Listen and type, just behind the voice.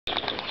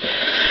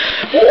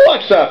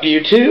What's up,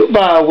 YouTube?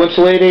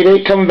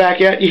 Wensel888 coming back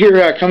at you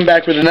here, coming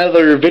back with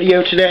another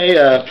video today.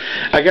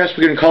 I guess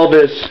we're going to call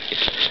this,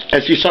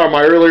 as you saw in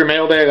my earlier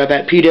mailbag, I got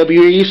that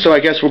PWE, so I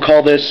guess we'll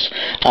call this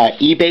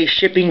eBay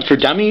shipping for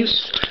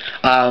dummies.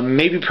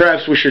 Maybe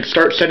perhaps we should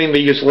start sending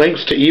these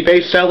links to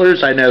eBay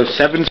sellers. I know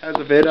Sevens has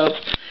a vid up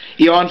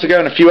eons ago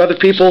and a few other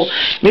people.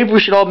 Maybe we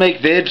should all make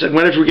vids, and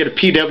whenever we get a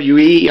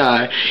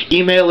PWE,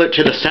 email it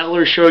to the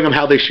seller showing them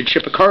how they should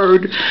ship a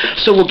card.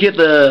 So we'll get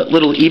the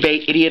little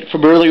eBay idiot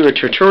from earlier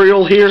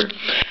tutorial here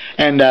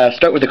and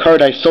start with the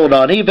card I sold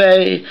on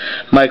eBay.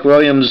 Mike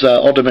Williams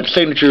Ultimate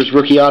Signatures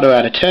Rookie Auto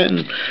out of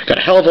 10. Got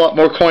a hell of a lot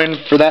more coin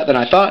for that than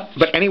I thought.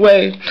 But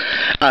anyway,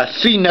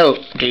 C note,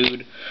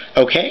 dude.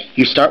 Okay,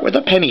 you start with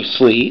a penny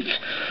sleeve.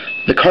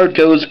 The card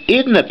goes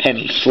in the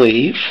penny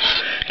sleeve,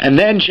 and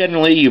then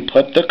generally you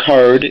put the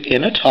card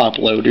in a top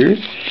loader.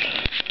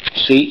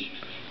 See?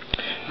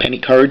 Penny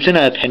cards in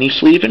a penny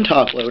sleeve and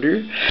top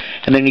loader.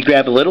 And then you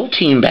grab a little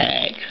team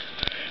bag,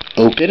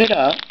 open it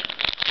up,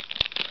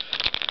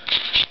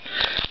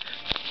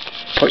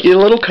 put your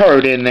little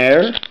card in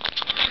there,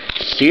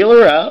 seal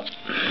her up,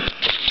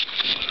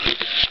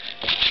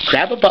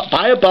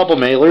 buy a bubble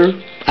mailer.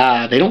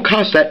 They don't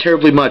cost that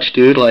terribly much,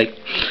 dude. Like,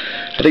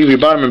 I think if you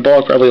buy them in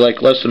bulk, probably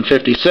like less than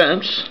 50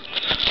 cents.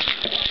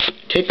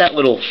 Take that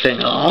little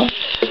thing off.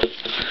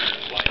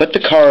 Put the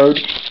card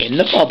in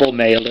the bubble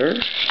mailer.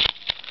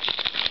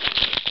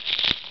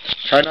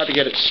 Try not to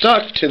get it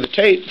stuck to the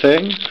tape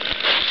thing.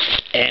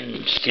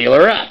 And seal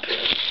her up.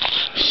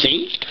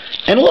 See?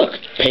 And look,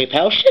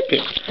 PayPal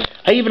shipping.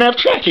 I even have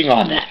tracking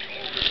on that.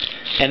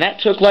 And that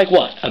took like,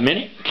 what, a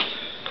minute?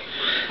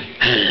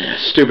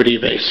 Stupid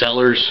eBay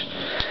sellers.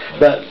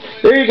 But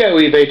there you go,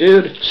 eBay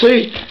dude.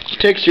 See? It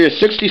takes you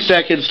 60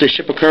 seconds to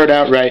ship a card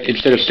outright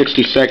instead of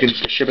 60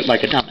 seconds to ship it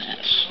like a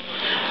dumbass.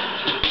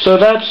 So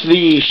that's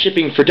the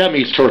shipping for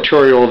dummies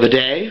tutorial of the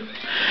day.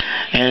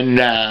 And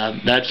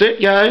that's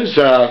it, guys.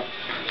 I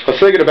was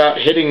thinking about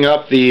hitting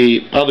up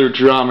the other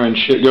drama and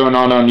shit going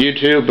on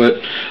YouTube, but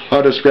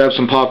I'll just grab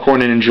some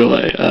popcorn and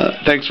enjoy.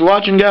 Thanks for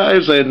watching,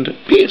 guys, and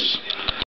peace.